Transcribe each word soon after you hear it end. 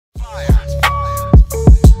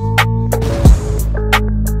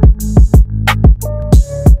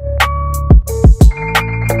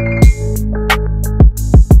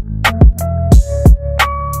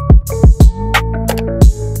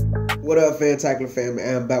Raymondtacular family,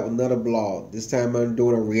 I'm back with another vlog. This time I'm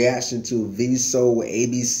doing a reaction to Vsoul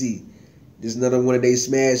ABC. This is another one of they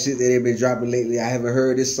smash hits that they've been dropping lately. I haven't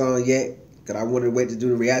heard this song yet, because I wanted to wait to do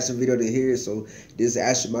the reaction video to hear it. So this is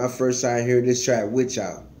actually my first time hearing this track with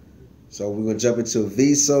y'all. So we're going to jump into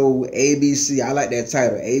Vsoul ABC. I like that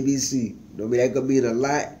title, ABC. I mean, that could mean a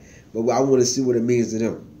lot, but I want to see what it means to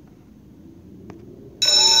them.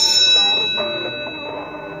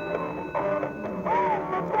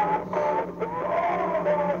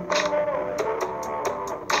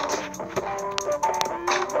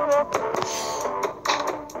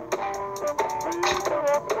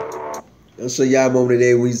 I'll show y'all a moment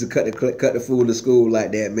today we used to cut the food in school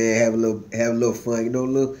like that, man. Have a little fun, you know,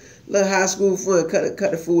 little high school fun. Cut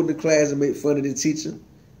the food in the class and make fun of the teacher.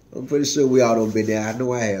 I'm pretty sure we all done been there. I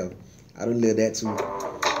know I have. I done lived that too.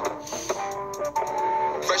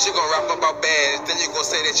 First you gon' rap about bands, then you gon'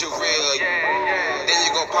 say that you real. Then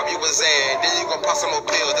you gon' pop you a Zan, then you gon' pop some more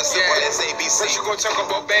pills. That's simple as ABC. First you gon' talk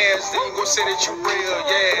about bands, then you gon' say that you real.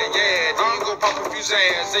 Then you gon' pop a few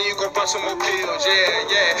Zans, then you gon' pop some more pills. Then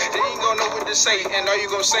you gon' know what to say, and all you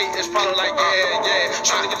gon' say is probably like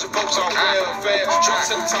trying to get your folks on real fast. Trying to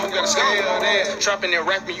set the tone, got a scale there. Trapping and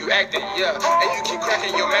rapping, you acting, and you keep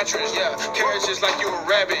cracking your mattress, Carrots just like you a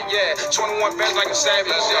rabbit, 21 bands like a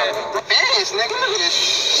savage, Bands, nigga, look at this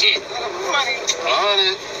shit. Money.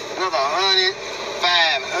 100, another 100,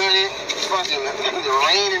 500. Fucking, nigga, the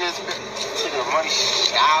rain in this bitch. Taking a money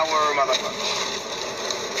shower, motherfucker.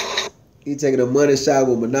 He taking a money shower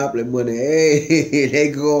with Monopoly money. Hey, they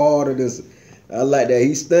go hard on this. I like that.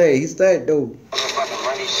 He stank though. Motherfucking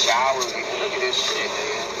money shower, nigga. Look at this shit.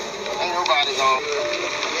 Ain't nobody gonna.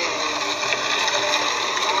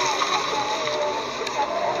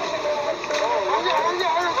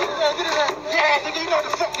 Nigga, you know what the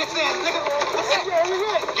fuck this is, nigga.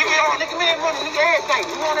 Give me all, nigga, man, money, nigga, everything.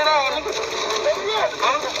 You want it all, nigga.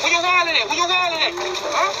 Where you wallet at? Where you wallet at?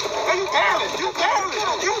 Where you balling? You balling.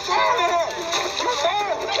 You balling. You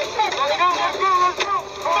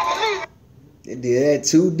balling. They did that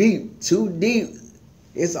too deep. Too deep.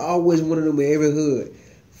 It's always one of them in every hood.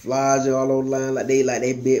 Flies all online like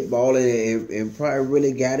they bit balling and probably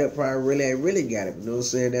really got it. Probably really got it. You know what I'm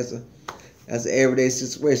saying? That's an everyday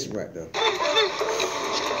situation right there.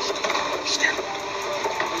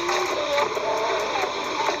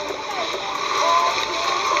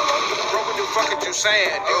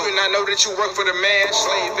 Saying, do you not know that you work for the man?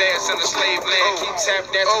 Slave ass in the slave land. Keep tap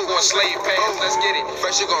dancing for a slave pass. Let's get it.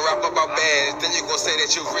 First you gon' rap about bands, then you gon' say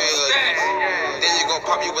that you real. Then you gon'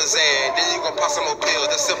 pop you a Zan, then you gon' pop some more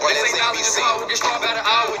pills. That's simple as ABC. Get strong by the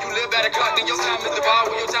hour, you live by the clock, then your time is the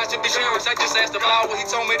power. Your time should be yours. I just asked the flower. He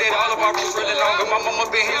told me that all of our roots really longer. My mama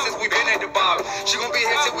been here since we been at the bar. She gon' be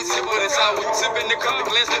here till we sip with the sour. You sipping the cup, the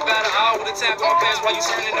glass live by the hour. The tap on pass while you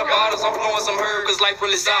turning the bottles. I'm blowing some herb, cause life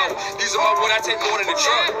really sour. These are my what I take more than the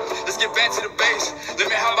truck. Let's get back to the base. Let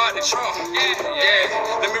me how about the trunk?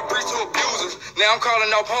 Let me preach to abusers. Now I'm calling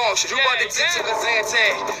out palm shit. You about to tip to the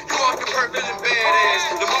Zantag. You off the perk feeling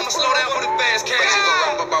badass. The mama slow down with the fast cash. You gon'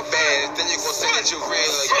 rap about bands, then you gon' say that you real.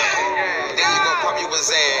 Then you gon' pop you a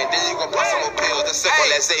Zan, then you gon' pop some more pills. That's simple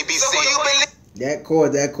as ABC. That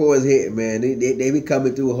chorus hitting, man. They be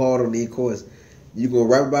coming through hard on these chorus. You gonna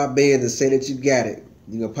rap about bands and say that you got it.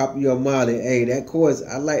 You gonna pop your Molly. Hey, that chorus,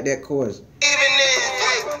 I like that chorus.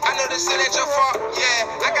 Say that your fault,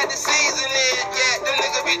 I got the seasoning, them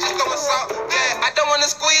niggas be just throwing salt, I don't wanna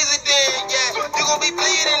squeeze it in, you gon' be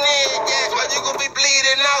bleeding in, but you gon' be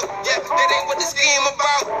bleeding out, that ain't what the scheme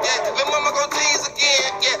about, lil' mama gon' tease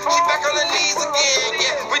again, she back on her knees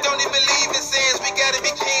again, we don't even believe in sins, we gotta be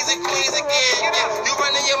kings and queens again, you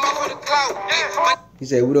running your mouth for the clout, He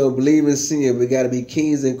said, we don't believe in sin. We got to be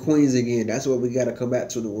kings and queens again. That's what we got to come back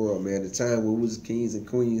to the world, man. The time when we was kings and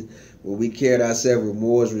queens, where we carried ourselves with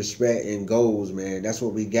morals, respect, and goals, man. That's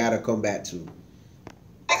what we got to come back to.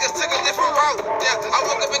 Niggas took a different route. I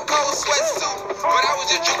woke up in cold sweatsuit, but I was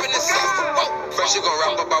just dripping in soap. First you gon'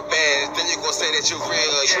 rap about bands, then you gon' say that you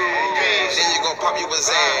real. Then you gon' pop you a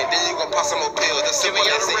Zan, then you gon' pop some more pills. That's simple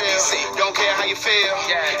as ABC. Don't care how you feel.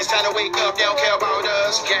 It's time to wake up. They don't care about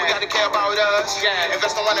us. We gotta care about us.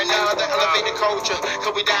 Invest in one another, elevate the culture.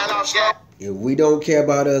 Cause we down off. If we don't care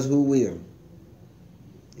about us, who will?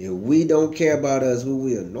 If we don't care about us, who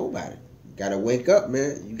will? Nobody. You gotta wake up,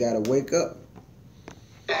 man. You gotta wake up.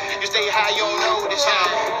 You stay high, you don't notice,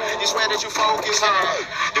 You swear that you focus,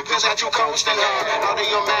 You cause that you coasting, Out of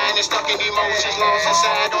your mind and stuck in emotions, lost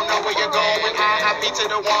inside, don't know where you're going. I be to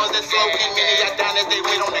the ones that floating, many got down as they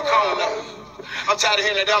wait on the corner. I'm tired of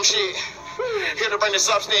hearing the dumb shit. Here to bring the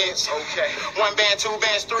substance. Okay. 1 band, 2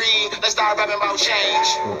 bands, 3. Let's start rapping about change.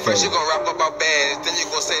 Okay. First you gon' rap about bands, then you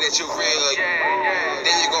gon' say that you real.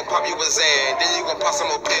 Then you gon' pop you a Zan, then you gon' pop some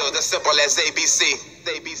more pills. That's simple as ABC.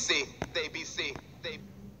 ABC. ABC.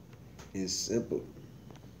 It's simple.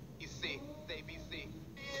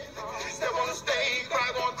 Step on the stage,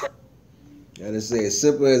 cry going crazy. I just say it's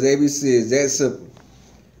simple as ABC. It's that simple.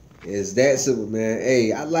 It's that simple, man.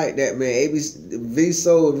 Hey, I like that, man. ABC,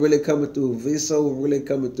 Vsoul really coming through. Vsoul really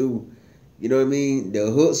coming through. You know what I mean?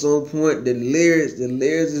 The hooks on point. The lyrics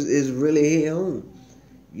is really hit home.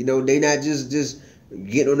 You know, they not just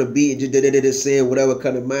getting on the beat and just saying whatever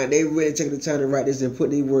kind of mind. They really taking the time to write this and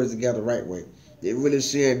put these words together the right way. They really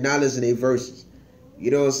sharing knowledge in their verses. You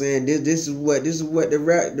know what I'm saying? This is what the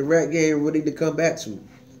rap game really need to come back to.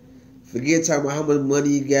 Forget talking about how much money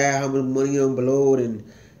you got, how much money you unload,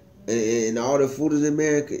 and all the footage in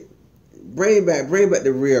America. Bring back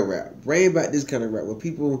the real rap. Bring back this kind of rap where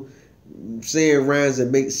people saying rhymes that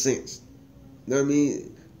make sense. You know what I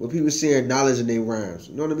mean? Where people sharing knowledge in their rhymes.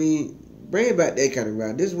 You know what I mean? Bring back that kind of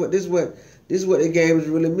rap. This is what the game is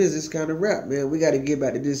really missing. This kind of rap, man. We got to get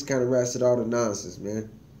back to this kind of rap. Sit all the nonsense, man.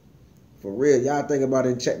 For real, y'all think about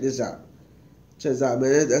it and check this out. Check this out,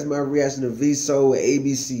 man. That's my reaction to Vsoul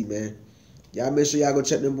ABC, man. Y'all make sure y'all go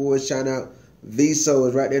check them boys' channel out. Vsoul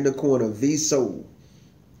is right there in the corner. Vsoul.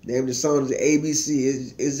 Name of the song is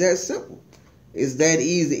ABC. It's that simple. It's that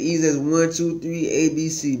easy. Easy as 1, 2, 3,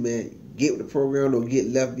 ABC, man. Get with the program or get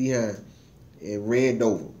left behind and ran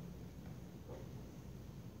over.